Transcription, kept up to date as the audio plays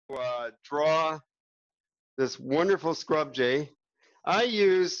draw this wonderful scrub jay. I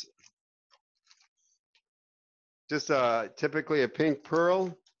use just typically a pink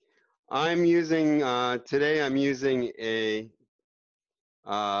pearl. I'm using, today I'm using a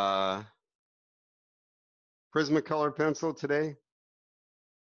Prismacolor pencil today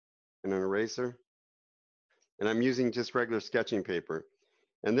and an eraser. And I'm using just regular sketching paper.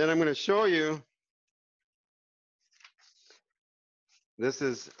 And then I'm going to show you, this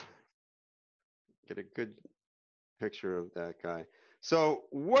is, get a good picture of that guy. So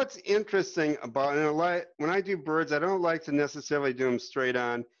what's interesting about, when I do birds, I don't like to necessarily do them straight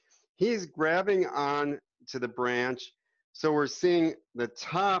on. He's grabbing on to the branch. So we're seeing the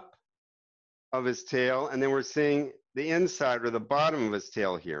top of his tail, and then we're seeing the inside or the bottom of his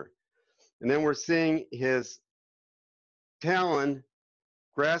tail here. And then we're seeing his talon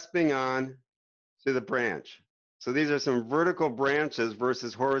grasping on to the branch. So these are some vertical branches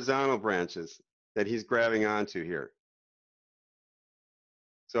versus horizontal branches that he's grabbing onto here.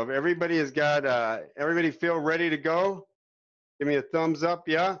 So if everybody has got, everybody feel ready to go? Give me a thumbs up,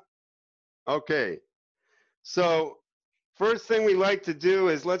 yeah? Okay. So first thing we like to do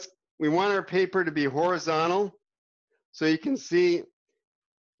is we want our paper to be horizontal. So you can see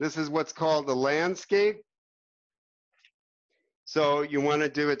this is what's called the landscape. So you want to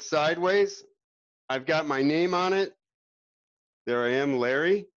do it sideways. I've got my name on it. There I am,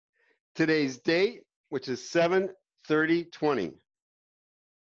 Larry. Today's date, which is 7/30/20.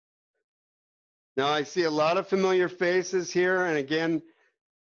 Now I see a lot of familiar faces here. And again,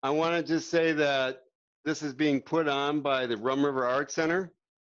 I want to just say that this is being put on by the Rum River Art Center.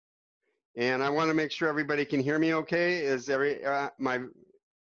 And I want to make sure everybody can hear me okay. Is yep,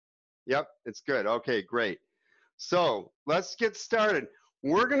 it's good. Okay, great. So let's get started.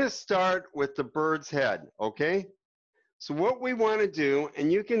 We're going to start with the bird's head, okay? So what we want to do,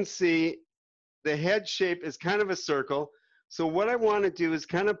 and you can see the head shape is kind of a circle. So what I want to do is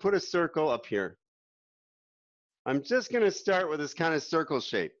kind of put a circle up here. I'm just going to start with this kind of circle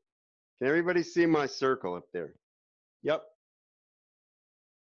shape. Can everybody see my circle up there? Yep.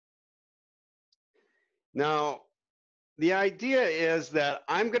 Now, the idea is that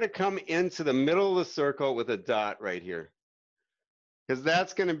I'm going to come into the middle of the circle with a dot right here, because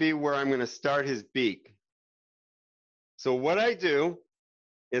that's going to be where I'm going to start his beak. So what I do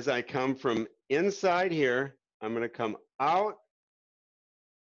is I come from inside here. I'm going to come out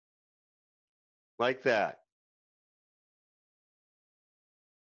like that.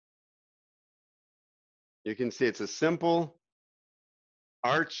 You can see it's a simple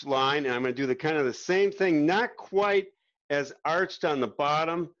arch line, and I'm going to do the kind of the same thing, not quite as arched on the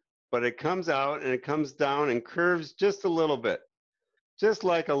bottom, but it comes out and it comes down and curves just a little bit, just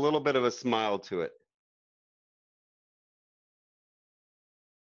like a little bit of a smile to it.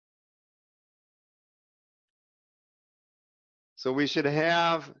 So we should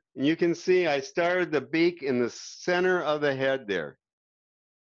have, you can see I started the beak in the center of the head there,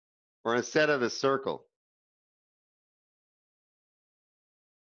 or instead of the circle.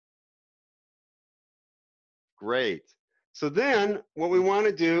 Great. So then what we want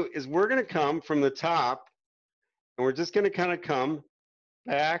to do is we're going to come from the top, and we're just going to kind of come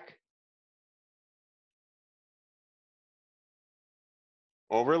back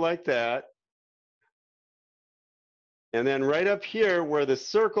over like that. And then right up here where the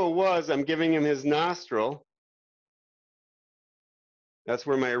circle was, I'm giving him his nostril. That's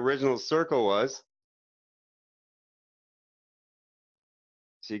where my original circle was.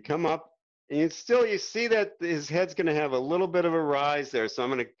 So you come up, and you see that his head's going to have a little bit of a rise there. So I'm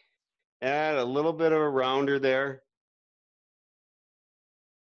going to add a little bit of a rounder there.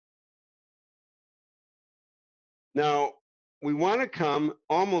 Now, we want to come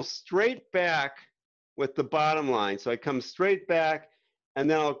almost straight back with the bottom line. So I come straight back, and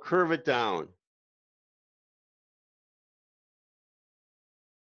then I'll curve it down.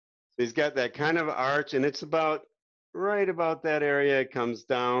 So he's got that kind of arch, and it's about right about that area it comes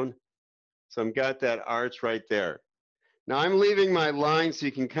down. So I've got that arch right there. Now I'm leaving my line so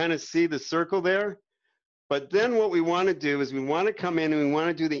you can kind of see the circle there. But then what we want to do is we want to come in and we want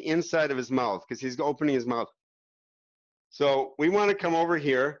to do the inside of his mouth because he's opening his mouth. So we want to come over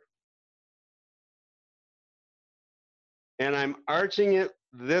here, and I'm arching it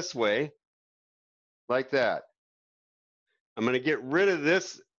this way, like that. I'm going to get rid of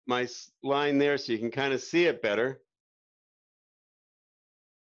this, my line there, so you can kind of see it better.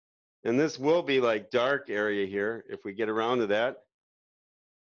 And this will be like dark area here if we get around to that.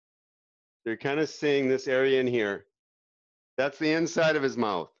 You're kind of seeing this area in here. That's the inside of his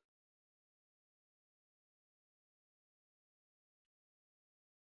mouth.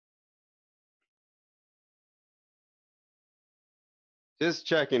 Just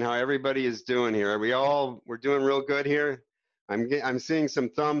checking how everybody is doing here. We're doing real good here? I'm seeing some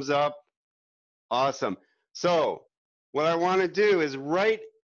thumbs up. Awesome. So what I want to do is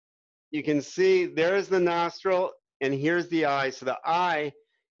you can see there's the nostril and here's the eye. So the eye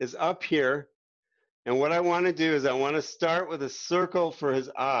is up here. And what I want to do is I want to start with a circle for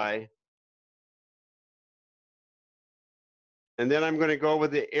his eye. And then I'm going to go with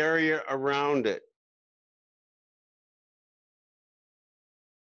the area around it.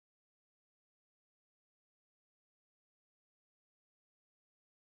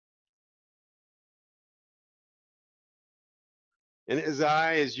 And his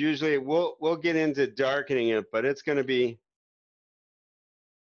eye is usually, we'll get into darkening it, but it's going to be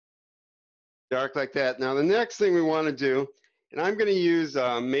dark like that. Now, the next thing we want to do, and I'm going to use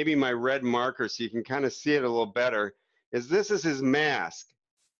maybe my red marker so you can kind of see it a little better, is this is his mask.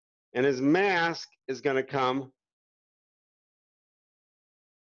 And his mask is going to come,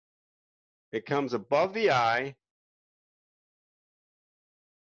 it comes above the eye,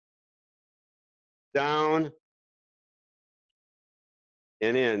 down,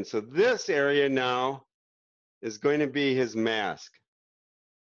 and in. So this area now is going to be his mask.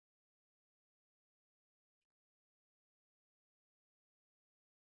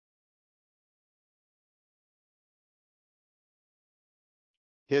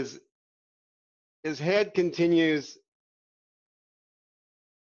 His head continues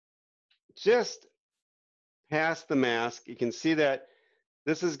just past the mask. You can see that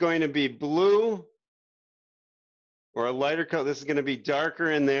this is going to be blue or a lighter color. This is going to be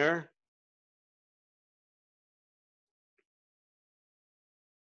darker in there.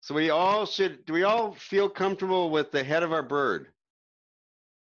 So do we all feel comfortable with the head of our bird?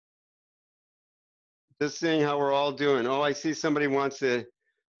 Just seeing how we're all doing. Oh, I see somebody wants to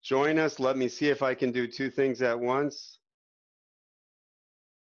join us. Let me see if I can do two things at once.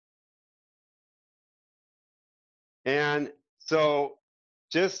 And so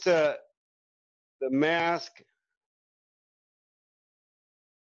just the mask,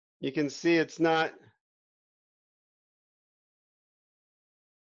 you can see it's not,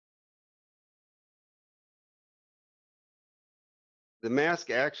 the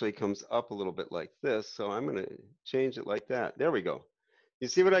mask actually comes up a little bit like this. So I'm going to change it like that. There we go. You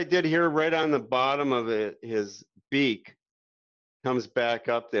see what I did here right on the bottom of it, his beak comes back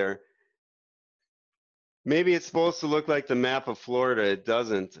up there. Maybe it's supposed to look like the map of Florida. It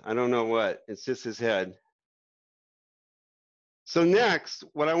doesn't. I don't know what. It's just his head. So next,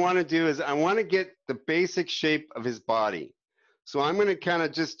 what I want to do is I want to get the basic shape of his body. So I'm going to kind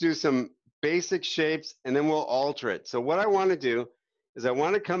of just do some basic shapes and then we'll alter it. So what I want to do is I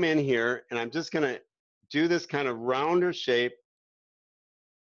want to come in here and I'm just going to do this kind of rounder shape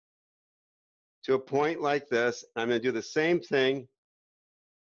to a point like this. I'm going to do the same thing.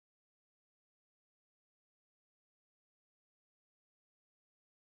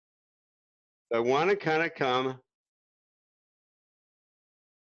 I want to kind of come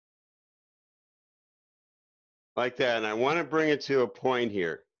like that, and I want to bring it to a point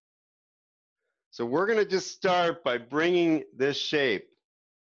here. So we're going to just start by bringing this shape.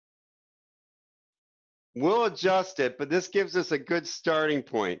 We'll adjust it, but this gives us a good starting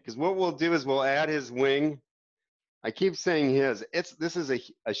point because what we'll do is we'll add his wing. I keep saying his. This is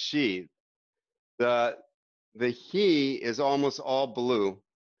a she. The he is almost all blue.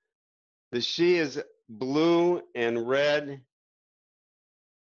 The she is blue and red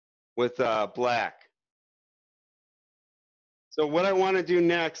with black. So what I want to do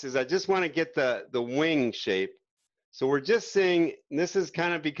next is I just want to get the wing shape. So we're just seeing, this is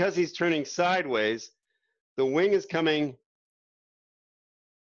kind of because he's turning sideways, the wing is coming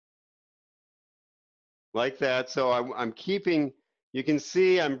like that. So I'm keeping, you can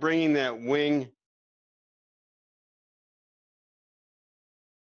see I'm bringing that wing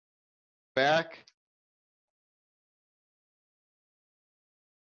back.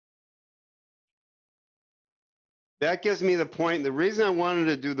 That gives me the point. The reason I wanted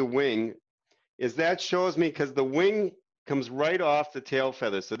to do the wing is that shows me because the wing comes right off the tail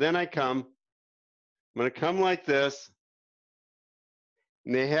feather. So then I'm going to come like this,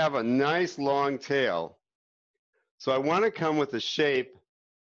 and they have a nice long tail. So I want to come with a shape.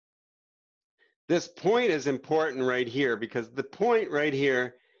 This point is important right here because the point right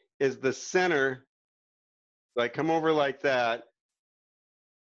here is the center. So I come over like that.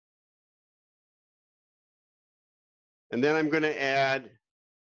 And then I'm going to add,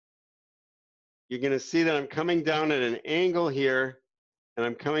 you're going to see that I'm coming down at an angle here, and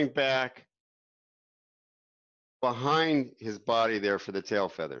I'm coming back behind his body there for the tail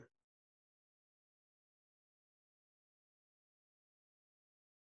feather.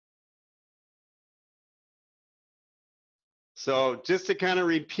 So just to kind of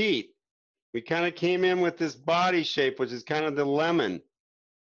repeat, we kind of came in with this body shape, which is kind of the lemon.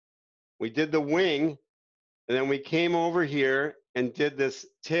 We did the wing, and then we came over here and did this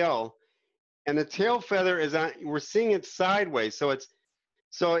tail. And the tail feather is on, we're seeing it sideways.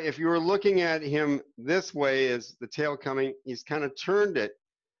 So if you were looking at him this way, is the tail coming, he's kind of turned it.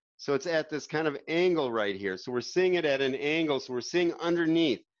 So it's at this kind of angle right here. So we're seeing it at an angle. So we're seeing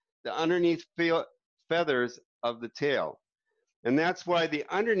underneath, the underneath feathers of the tail. And that's why the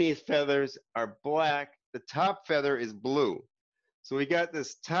underneath feathers are black. The top feather is blue. So we got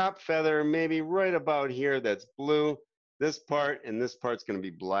this top feather maybe right about here that's blue. This part and this part's going to be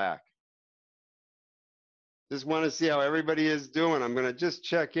black. Just want to see how everybody is doing. I'm going to just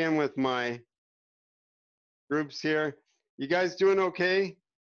check in with my groups here. You guys doing okay?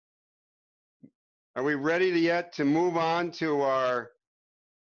 Are we ready yet to move on to our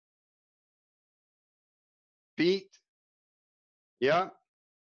feet? Yeah.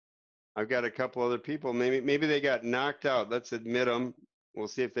 I've got a couple other people. Maybe they got knocked out. Let's admit them. We'll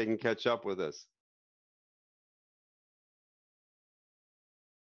see if they can catch up with us.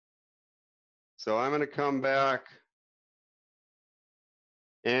 So I'm going to come back.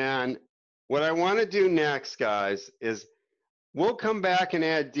 And what I want to do next, guys, is we'll come back and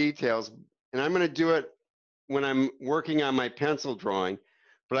add details. And I'm going to do it when I'm working on my pencil drawing.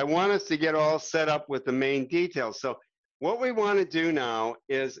 But I want us to get all set up with the main details. So what we want to do now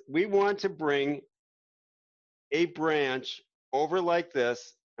is we want to bring a branch over like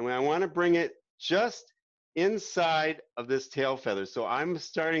this. And I want to bring it just inside of this tail feather. So I'm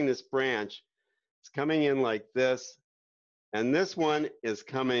starting this branch. It's coming in like this. And this one is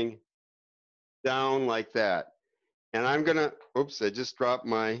coming down like that. And I'm going to, oops, I just dropped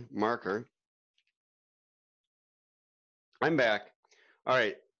my marker. I'm back. All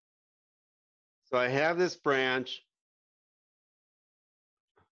right. So I have this branch.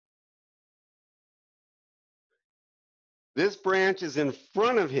 This branch is in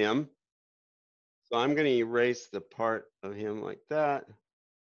front of him. So I'm going to erase the part of him like that.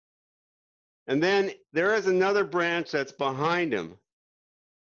 And then there is another branch that's behind him.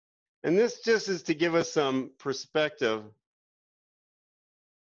 And this just is to give us some perspective.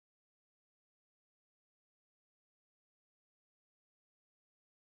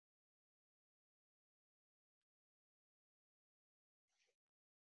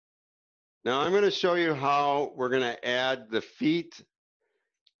 Now I'm going to show you how we're going to add the feet.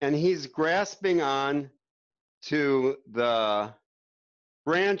 And he's grasping on to the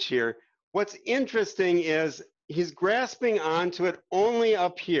branch here. What's interesting is he's grasping onto it only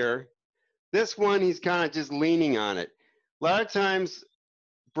up here. This one, he's kind of just leaning on it. A lot of times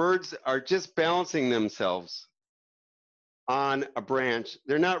birds are just balancing themselves on a branch.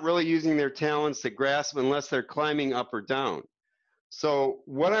 They're not really using their talons to grasp unless they're climbing up or down. So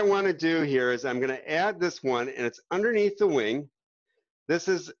what I want to do here is I'm going to add this one, and it's underneath the wing. This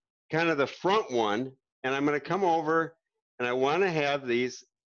is kind of the front one, and I'm going to come over, and I want to have these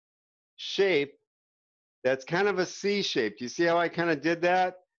shape that's kind of a C shape. Do you see how I kind of did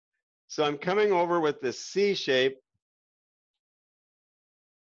that? So I'm coming over with this C shape.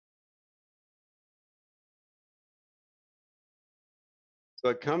 So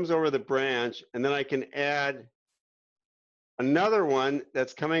it comes over the branch, and then I can add another one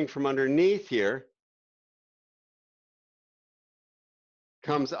that's coming from underneath here,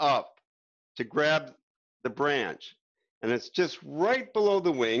 comes up to grab the branch. And it's just right below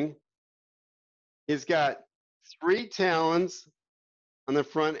the wing. He's got 3 talons on the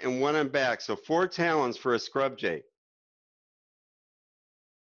front and 1 on back. So 4 talons for a scrub jay.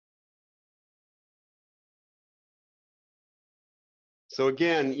 So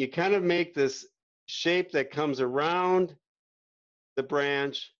again, you kind of make this shape that comes around the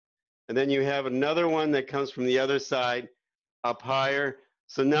branch, and then you have another one that comes from the other side up higher.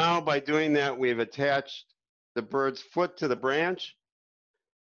 So now by doing that, we've attached the bird's foot to the branch.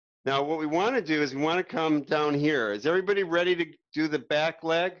 Now what we want to do is we want to come down here. Is everybody ready to do the back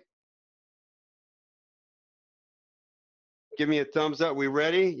leg? Give me a thumbs up. We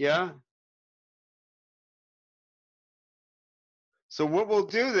ready? Yeah? So what we'll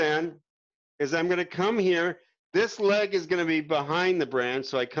do then is I'm going to come here. This leg is going to be behind the branch.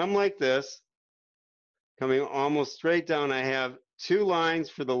 So I come like this, coming almost straight down. I have 2 lines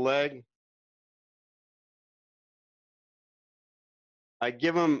for the leg. I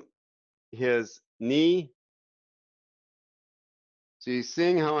give him his knee. So you're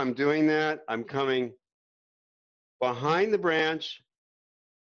seeing how I'm doing that? I'm coming behind the branch,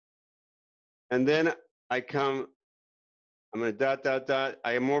 and then I come, I'm going to dot, dot, dot.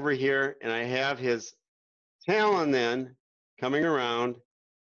 I am over here, and I have his talon then coming around.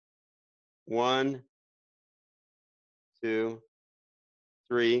 1, 2,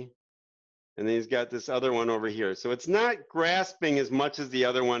 3. And then he's got this other one over here. So it's not grasping as much as the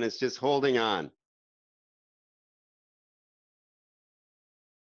other one, it's just holding on.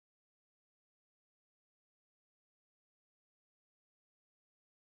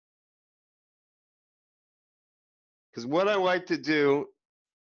 Because what I like to do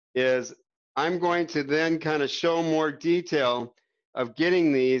is I'm going to then kind of show more detail of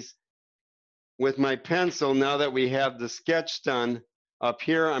getting these with my pencil. Now that we have the sketch done up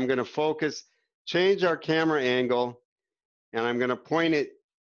here, I'm going to focus, change our camera angle, and I'm going to point it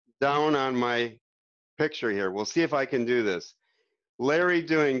down on my picture here. We'll see if I can do this. Larry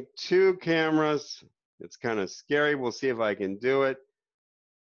doing 2 cameras. It's kind of scary. We'll see if I can do it.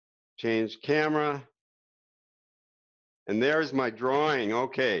 Change camera. And there's my drawing.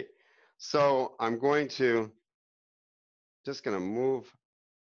 Okay. So I'm just going to move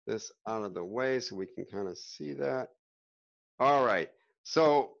this out of the way so we can kind of see that. All right.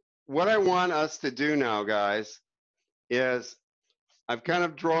 So what I want us to do now, guys, is I've kind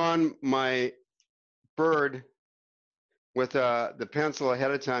of drawn my bird with the pencil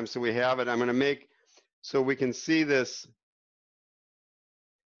ahead of time so we have it. I'm going to make, so we can see this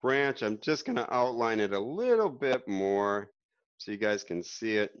branch, I'm just going to outline it a little bit more so you guys can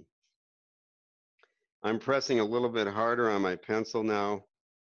see it. I'm pressing a little bit harder on my pencil now.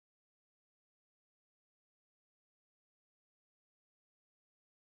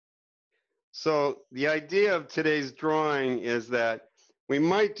 So the idea of today's drawing is that we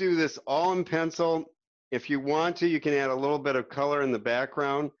might do this all in pencil. If you want to, you can add a little bit of color in the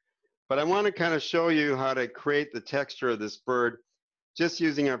background, but I want to kind of show you how to create the texture of this bird just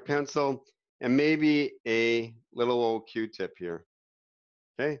using our pencil and maybe a little old Q-tip here.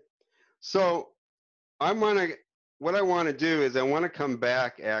 Okay, so what I want to do is I want to come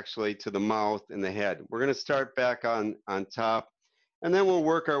back actually to the mouth and the head. We're going to start back on top, and then we'll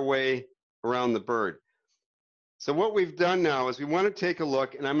work our way around the bird. So what we've done now is we want to take a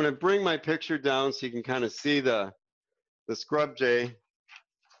look, and I'm going to bring my picture down so you can kind of see the scrub jay.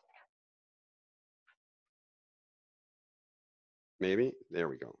 Maybe, there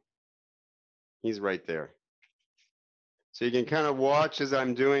we go. He's right there. So you can kind of watch as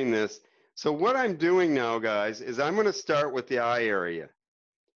I'm doing this. So what I'm doing now, guys, is I'm going to start with the eye area.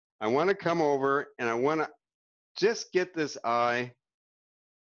 I want to come over and I want to just get this eye.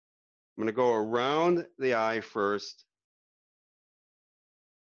 I'm going to go around the eye first.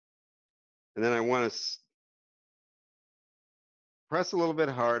 And then I want to press a little bit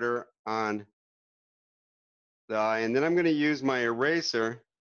harder on the eye. And then I'm going to use my eraser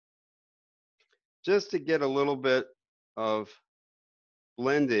just to get a little bit of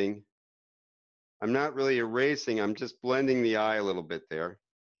blending. I'm not really erasing, I'm just blending the eye a little bit there.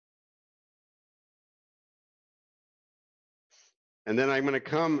 And then I'm going to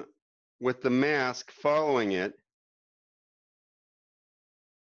come with the mask following it.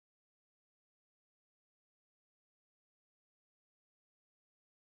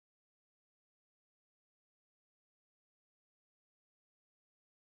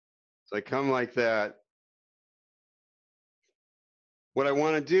 So I come like that. What I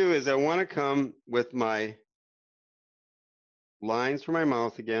want to do is I want to come with my lines for my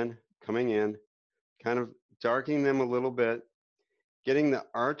mouth again, coming in, kind of darkening them a little bit, getting the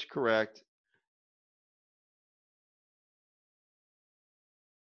arch correct.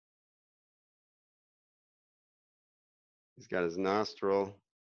 He's got his nostril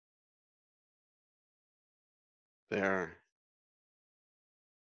there.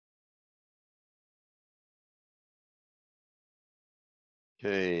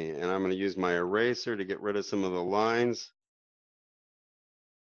 Okay, and I'm going to use my eraser to get rid of some of the lines.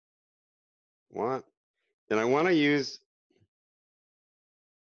 What? And I want to use,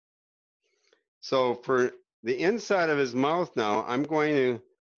 so for the inside of his mouth now, I'm going to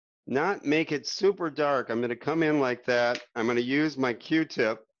not make it super dark. I'm going to come in like that. I'm going to use my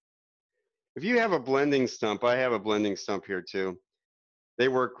Q-tip. If you have a blending stump, I have a blending stump here too. They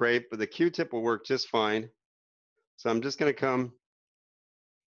work great, but the Q-tip will work just fine. So I'm just going to come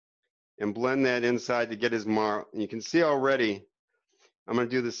and blend that inside to get his mark. You can see already, I'm going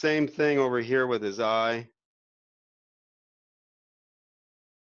to do the same thing over here with his eye.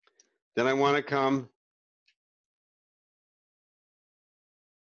 Then I want to come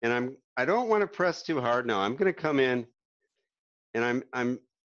and I don't want to press too hard now. I'm going to come in and I'm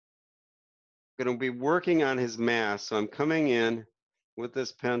going to be working on his mask. So I'm coming in with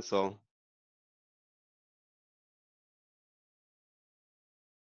this pencil.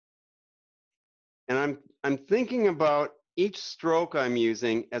 And I'm thinking about each stroke I'm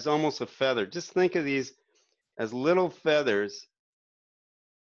using as almost a feather. Just think of these as little feathers.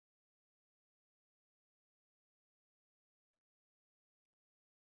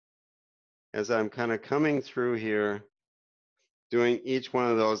 As I'm kind of coming through here, doing each one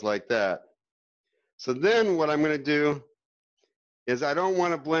of those like that. So then what I'm going to do is I don't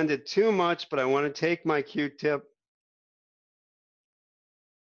want to blend it too much, but I want to take my Q-tip,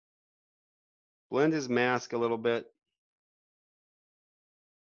 blend his mask a little bit.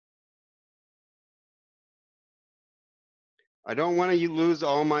 I don't want to lose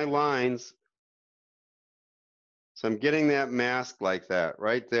all my lines. So I'm getting that mask like that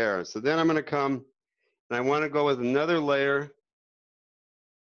right there. So then I'm going to come and I want to go with another layer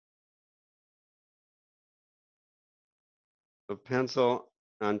of pencil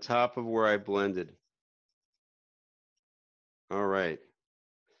on top of where I blended. All right.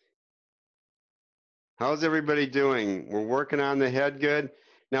 How's everybody doing? We're working on the head good.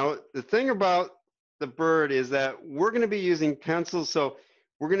 Now, the thing about the bird is that we're going to be using pencils. So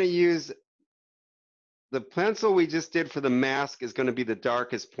we're going to use the pencil we just did for the mask is going to be the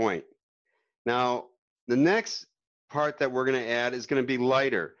darkest point. Now, the next part that we're going to add is going to be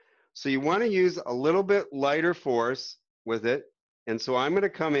lighter. So you want to use a little bit lighter force with it. And so I'm going to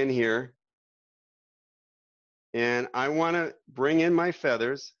come in here and I want to bring in my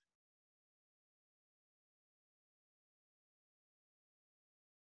feathers.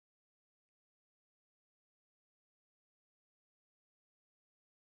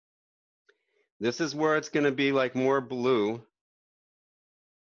 This is where it's going to be like more blue.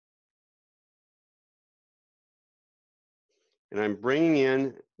 And I'm bringing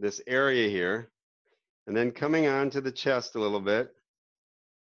in this area here and then coming on to the chest a little bit.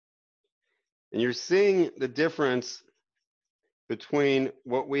 And you're seeing the difference between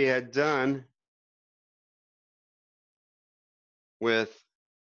what we had done with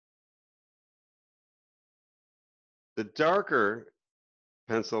the darker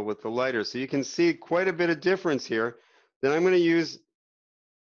pencil with the lighter. So you can see quite a bit of difference here. Then I'm going to use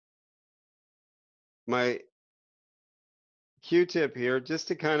my Q-tip here just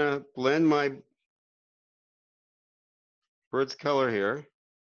to kind of blend my bird's color here.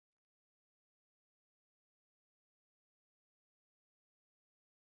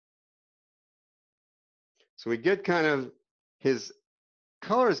 So we get kind of his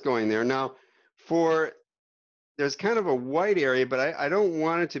colors going there. Now, there's kind of a white area, but I don't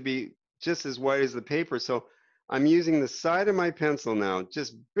want it to be just as white as the paper. So I'm using the side of my pencil now,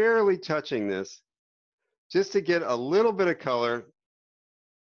 just barely touching this, just to get a little bit of color.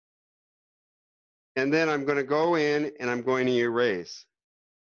 And then I'm going to go in and I'm going to erase.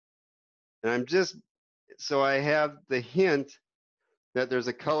 And so I have the hint that there's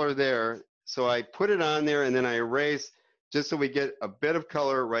a color there. So I put it on there and then I erase just so we get a bit of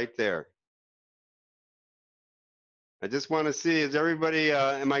color right there. I just want to see, is everybody,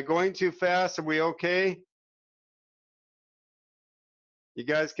 am I going too fast? Are we okay? You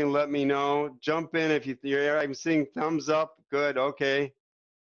guys can let me know. Jump in if I'm seeing thumbs up. Good, okay.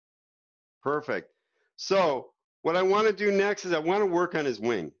 Perfect. So what I want to do next is I want to work on his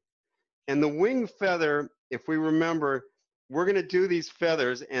wing. And the wing feather, if we remember, we're going to do these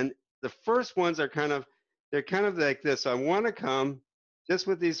feathers. And the first ones are they're kind of like this. So I want to come just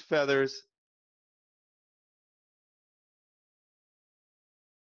with these feathers.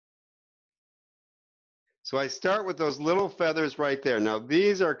 So I start with those little feathers right there. Now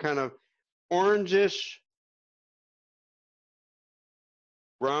these are kind of orangish,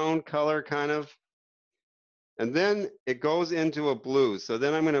 brown color kind of. And then it goes into a blue. So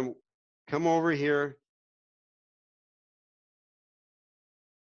then I'm going to come over here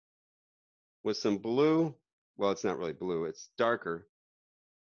with some blue. Well, it's not really blue, it's darker.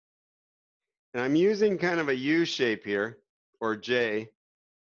 And I'm using kind of a U shape here, or J.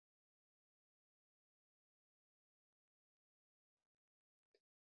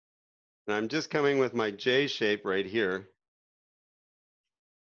 And I'm just coming with my J shape right here.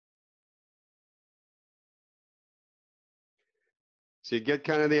 So you get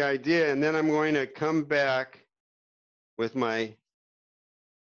kind of the idea, and then I'm going to come back with my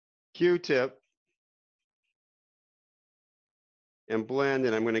Q-tip and blend,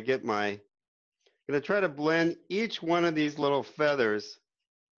 and I'm going to try to blend each one of these little feathers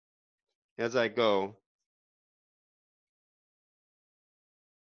as I go.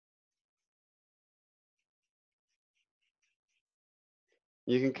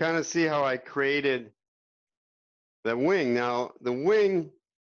 You can kind of see how I created the wing. Now, the wing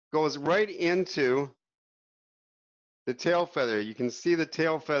goes right into the tail feather. You can see the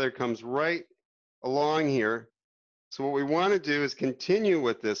tail feather comes right along here. So what we want to do is continue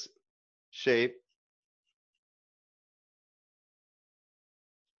with this shape.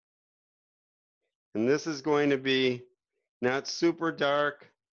 And this is going to be not super dark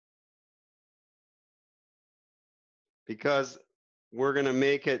because we're going to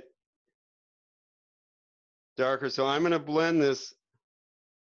make it darker. So I'm going to blend this.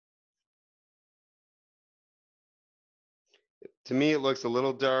 To me, it looks a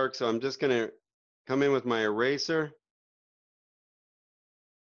little dark, so I'm just going to come in with my eraser,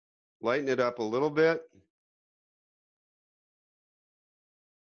 lighten it up a little bit.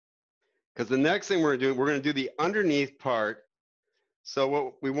 Because the next thing we're going to do the underneath part. So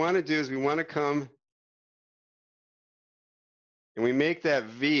what we want to do is we want to come and we make that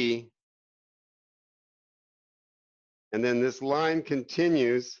V, and then this line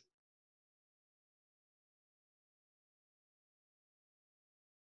continues.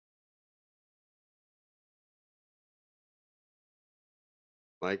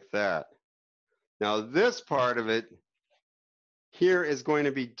 Like that. Now this part of it here is going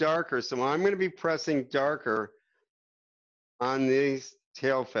to be darker, so I'm going to be pressing darker on these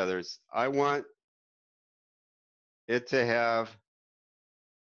tail feathers. I want it to have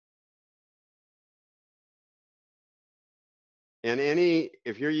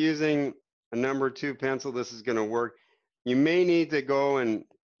if you're using a number 2 pencil, this is going to work. You may need to go and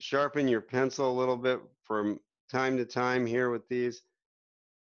sharpen your pencil a little bit from time to time here with these.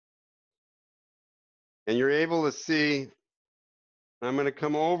 And you're able to see, I'm going to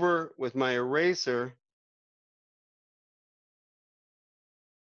come over with my eraser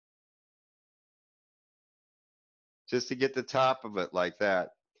just to get the top of it like that.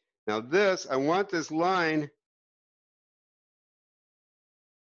 Now this, I want this line,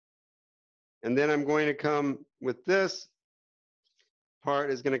 and then I'm going to come with this part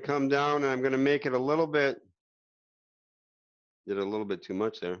is going to come down, and I'm going to make it a little bit, did a little bit too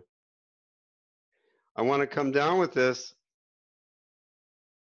much there. I want to come down with this.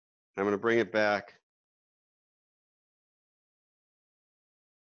 I'm going to bring it back.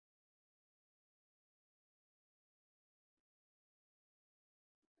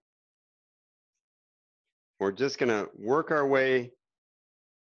 We're just going to work our way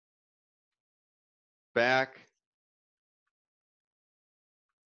back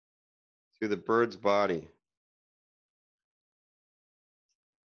to the bird's body.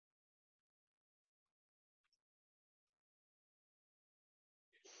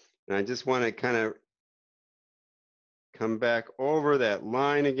 And I just want to kind of come back over that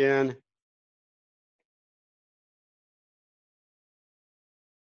line again.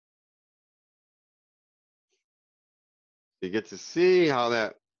 You get to see how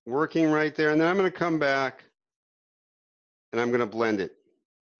that working right there. And then I'm going to come back and I'm going to blend it.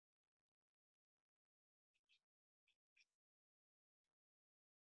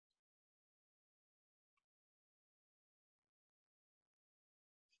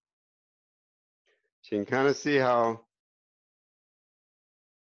 So you can kind of see how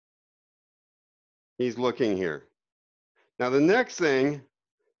he's looking here. Now the next thing,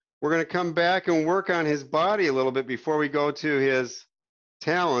 we're going to come back and work on his body a little bit before we go to his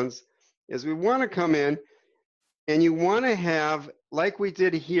talons, is we want to come in and you want to have, like we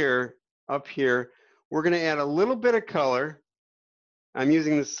did here, up here, we're going to add a little bit of color. I'm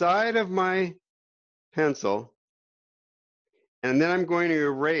using the side of my pencil, and then I'm going to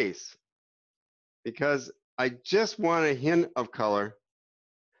erase because I just want a hint of color.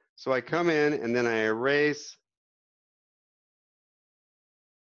 So I come in and then I erase.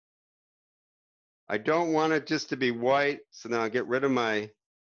 I don't want it just to be white, so now I'll get rid of my,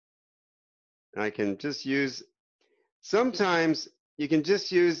 and I can just use, sometimes you can just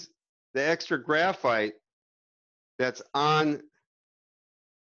use the extra graphite that's on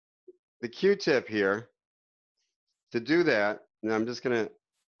the Q-tip here to do that. And I'm just going to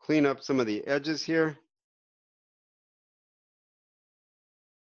clean up some of the edges here.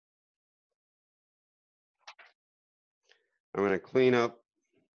 I'm going to clean up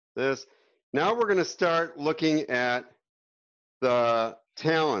this. Now we're going to start looking at the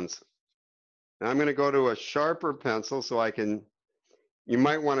talons. And I'm going to go to a sharper pencil so I can, you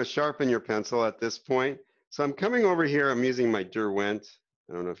might want to sharpen your pencil at this point. So I'm coming over here, I'm using my Derwent.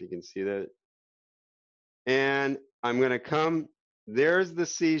 I don't know if you can see that. And I'm going to come, there's the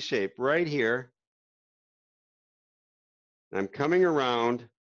C shape right here. I'm coming around.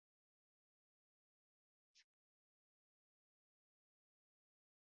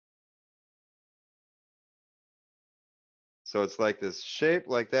 So it's like this shape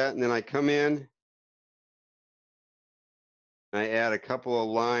like that. And then I come in, I add a couple of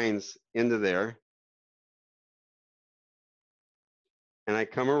lines into there. and I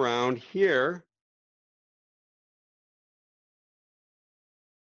come around here.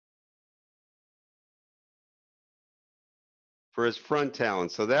 For his front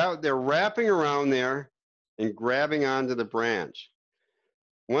talons. So that they're wrapping around there and grabbing onto the branch.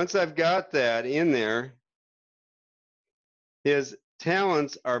 Once I've got that in there, his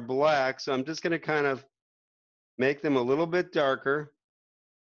talons are black, so I'm just going to kind of make them a little bit darker.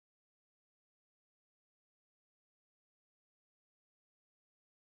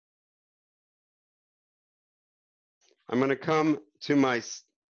 I'm going to come to my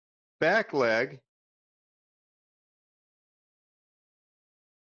back leg,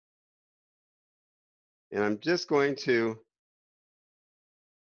 and I'm just going to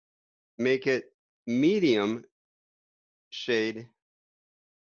make it medium shade,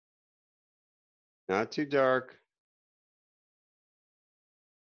 not too dark.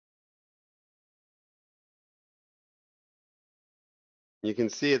 You can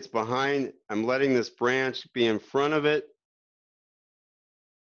see it's behind. I'm letting this branch be in front of it.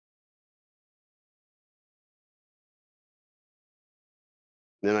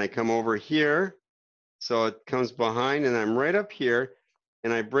 Then I come over here. So it comes behind, and I'm right up here,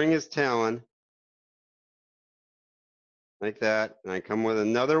 and I bring his talon like that, and I come with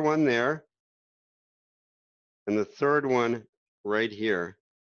another one there, and the third one right here.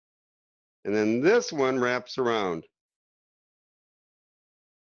 And then this one wraps around.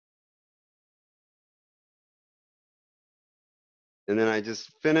 And then I just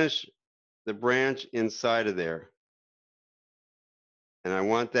finish the branch inside of there. And I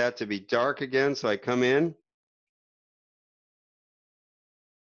want that to be dark again, so I come in.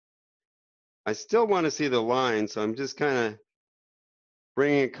 I still want to see the line, so I'm just kind of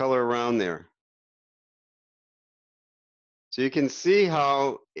bringing a color around there. So you can see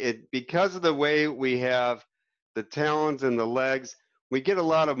how it, because of the way we have the talons and the legs, we get a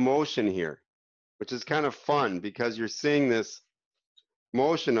lot of motion here, which is kind of fun because you're seeing this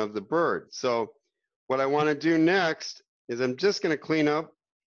motion of the bird. So what I want to do next is I'm just going to clean up,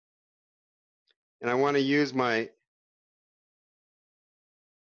 and I want to use my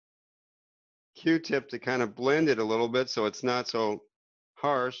Q-tip to kind of blend it a little bit so it's not so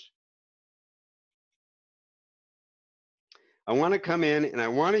harsh. I want to come in and I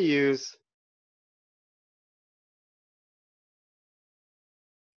want to use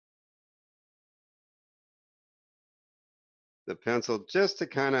the pencil just to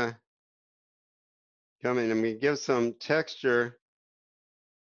kind of come in, and we give some texture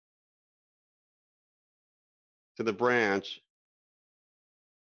to the branch.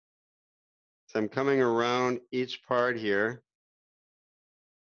 So I'm coming around each part here,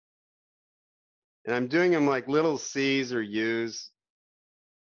 and I'm doing them like little C's or U's.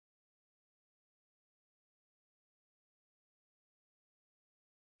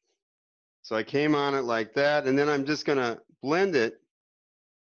 So I came on it like that, and then I'm just going to blend it,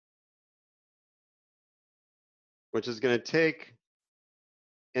 which is going to take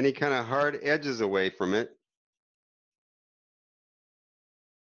any kind of hard edges away from it.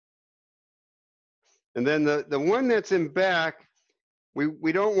 And then the one that's in back,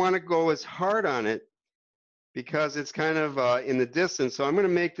 we don't want to go as hard on it because it's kind of in the distance. So I'm going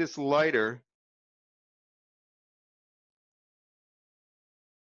to make this lighter.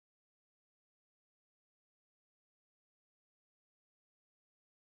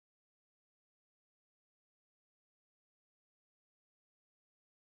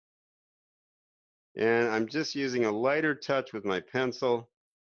 And I'm just using a lighter touch with my pencil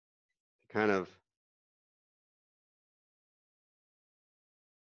to kind of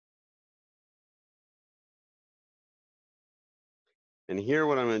and here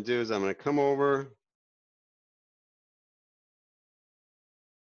what I'm going to do is I'm going to come over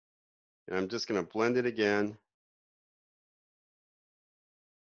and I'm just going to blend it again.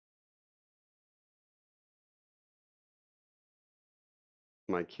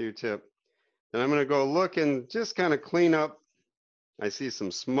 My Q-tip. And I'm going to go look and just kind of clean up. I see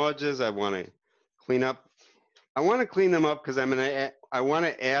some smudges I want to clean up. I want to clean them up because I want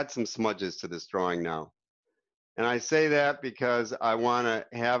to add some smudges to this drawing now. And I say that because I want to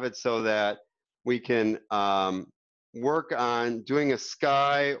have it so that we can work on doing a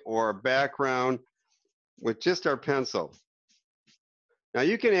sky or a background with just our pencil. Now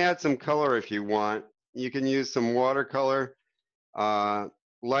you can add some color if you want. You can use some watercolor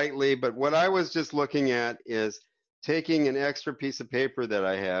lightly, but what I was just looking at is taking an extra piece of paper that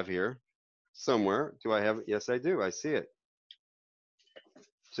I have here somewhere. Do I have it? Yes, I do. I see it.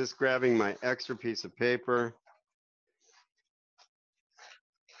 Just grabbing my extra piece of paper.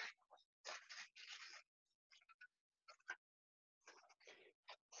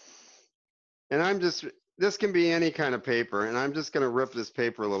 And this can be any kind of paper, and I'm just going to rip this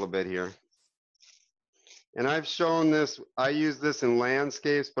paper a little bit here. And I've shown this, I use this in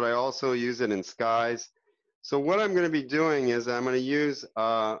landscapes, but I also use it in skies. So what I'm going to be doing is I'm going to use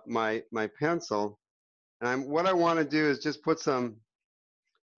my pencil, and what I want to do is just put some,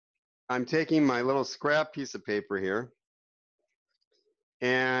 I'm taking my little scrap piece of paper here,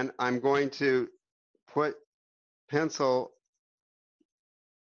 and I'm going to put pencil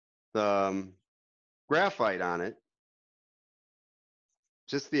the graphite on it,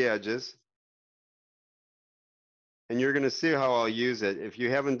 just the edges. And you're going to see how I'll use it. If you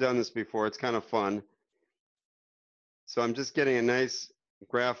haven't done this before, it's kind of fun. So I'm just getting a nice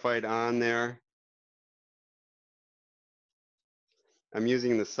graphite on there. I'm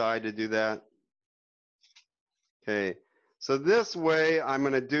using the side to do that. Okay, so this way I'm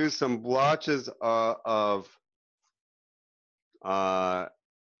going to do some blotches of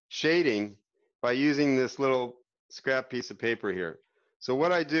shading by using this little scrap piece of paper here. So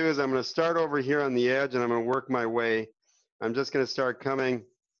what I do is I'm going to start over here on the edge and I'm going to work my way. I'm just going to start coming.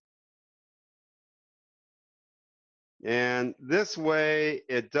 And this way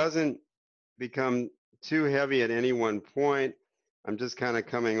it doesn't become too heavy at any one point. I'm just kind of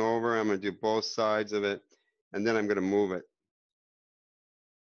coming over. I'm going to do both sides of it and then I'm going to move it.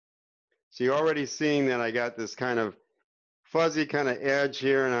 So you're already seeing that I got this kind of fuzzy kind of edge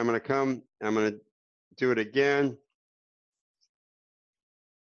here, and I'm going to do it again.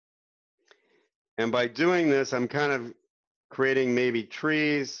 And by doing this, I'm kind of creating maybe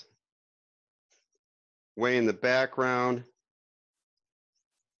trees way in the background.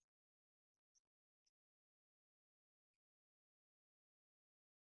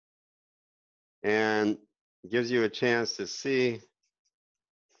 And gives you a chance to see.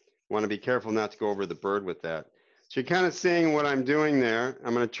 Want to be careful not to go over the bird with that. So you're kind of seeing what I'm doing there.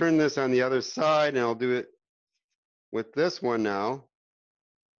 I'm going to turn this on the other side, and I'll do it with this one now.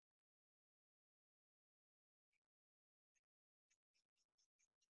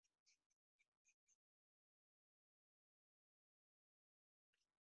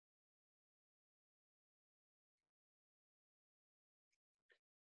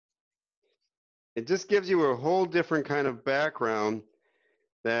 It just gives you a whole different kind of background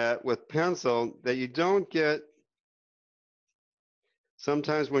that with pencil that you don't get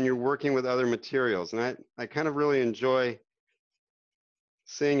sometimes when you're working with other materials. And I kind of really enjoy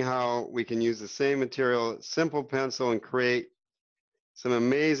seeing how we can use the same material, simple pencil, and create some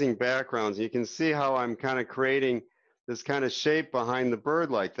amazing backgrounds. You can see how I'm kind of creating this kind of shape behind the bird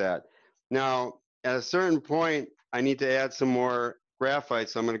like that. Now, at a certain point, I need to add some more graphite.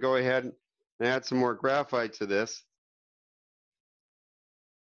 So I'm going to go ahead and add some more graphite to this.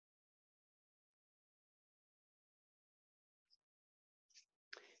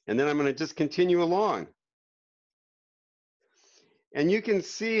 And then I'm going to just continue along. And you can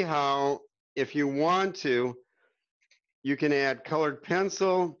see how, if you want to, you can add colored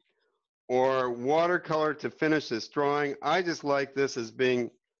pencil or watercolor to finish this drawing. I just like this as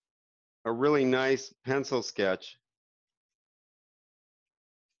being a really nice pencil sketch.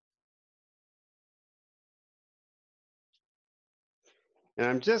 And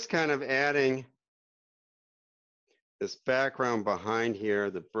I'm just kind of adding this background behind here,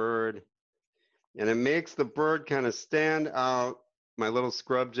 the bird, and it makes the bird kind of stand out, my little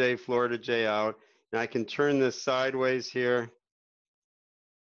scrub jay, Florida jay out. And I can turn this sideways here.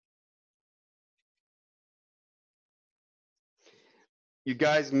 You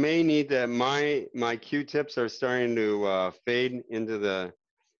guys may need that. My Q-tips are starting to fade into the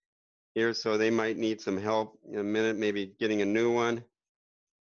here, so they might need some help in a minute, maybe getting a new one.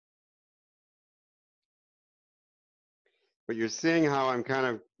 But you're seeing how I'm kind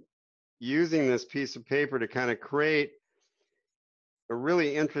of using this piece of paper to kind of create a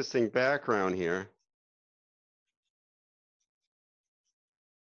really interesting background here.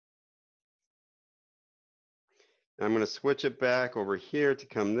 I'm going to switch it back over here to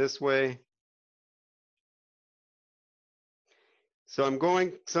come this way. So I'm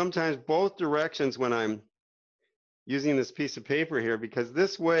going sometimes both directions when I'm using this piece of paper here, because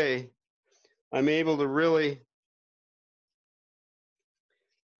this way I'm able to really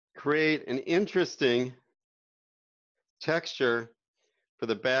create an interesting texture for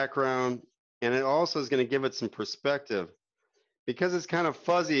the background, and it also is going to give it some perspective. Because it's kind of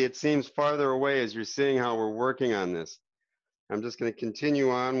fuzzy, it seems farther away as you're seeing how we're working on this. I'm just going to continue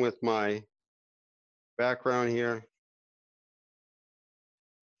on with my background here.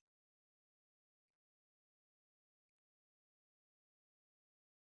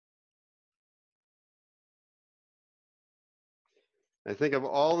 I think of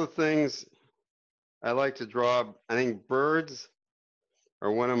all the things I like to draw. I think birds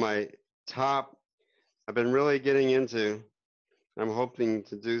are one of my top. I've been really getting into. I'm hoping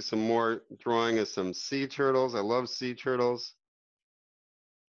to do some more drawing of some sea turtles. I love sea turtles.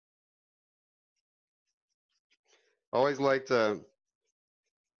 Always like to,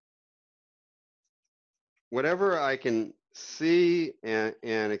 whatever I can see and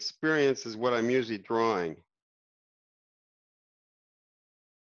experience is what I'm usually drawing.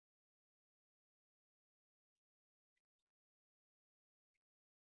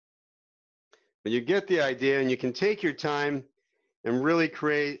 But you get the idea, and you can take your time and really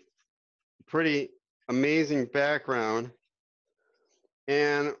create a pretty amazing background.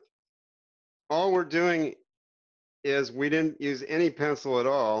 And all we're doing is we didn't use any pencil at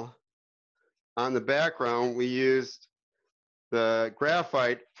all. On the background, we used the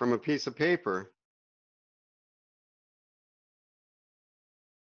graphite from a piece of paper.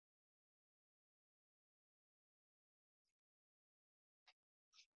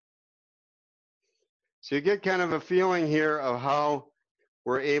 So you get kind of a feeling here of how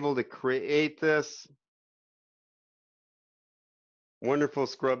we're able to create this wonderful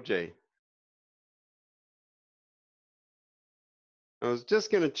scrub jay. I was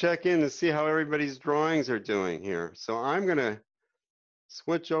just going to check in to see how everybody's drawings are doing here. So I'm going to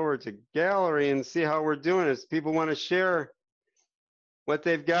switch over to gallery and see how we're doing as people want to share what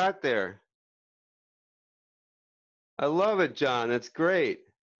they've got there. I love it, John. That's great.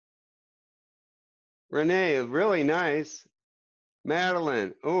 Renee, really nice.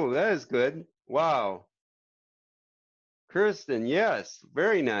 Madeline, oh, that is good. Wow. Kirsten, yes,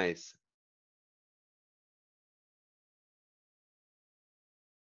 very nice.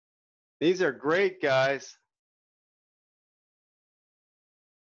 These are great, guys.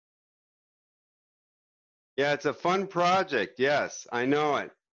 Yeah, it's a fun project. Yes, I know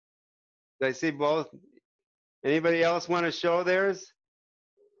it. Did I see both? Anybody else want to show theirs?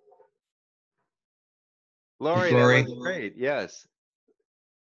 Lori, that looks great. Yes.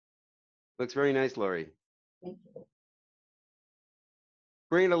 Looks very nice, Lori.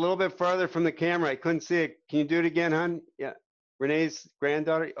 Bring it a little bit farther from the camera. I couldn't see it. Can you do it again, hon? Yeah. Renee's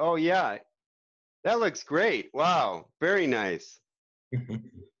granddaughter. Oh, yeah. That looks great. Wow. Very nice.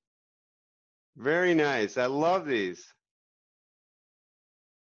 Very nice. I love these.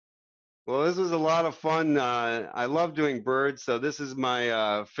 Well, this was a lot of fun. I love doing birds, so this is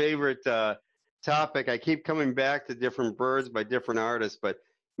my favorite topic. I keep coming back to different birds by different artists, but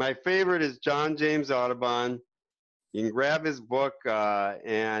my favorite is John James Audubon. You can grab his book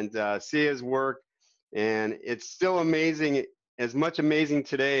and see his work, and it's still amazing, as much amazing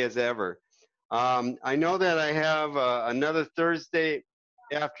today as ever. I know that I have another Thursday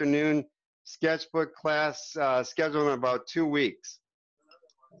afternoon sketchbook class scheduled in about 2 weeks.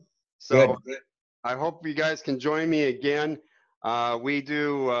 So I hope you guys can join me again. We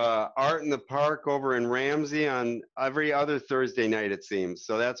do Art in the Park over in Ramsey on every other Thursday night, it seems.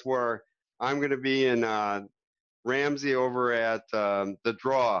 So that's where I'm going to be in Ramsey over at The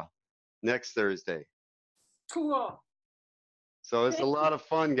Draw next Thursday. Cool. So it's a lot of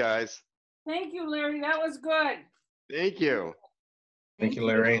fun, guys. Thank you, Larry. That was good. Thank you. Thank you,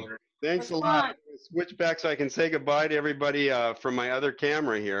 Larry. Thanks a lot. Switch back so I can say goodbye to everybody from my other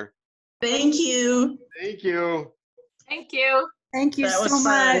camera here. Thank you. Thank you. Thank you. Thank you That so was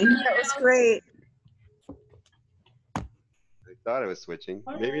much. fun. That was great. I thought I was switching.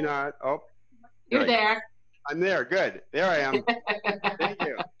 Maybe not. Oh, You're right. there. I'm there. Good. There I am. Thank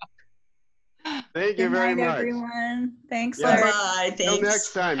you. Thank you Good very night, much. everyone. Thanks, Yeah. Larry. Bye. Till Thanks.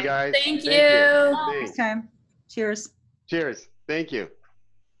 next time, guys. Thank you. Thanks. Next time. Cheers. Cheers. Thank you.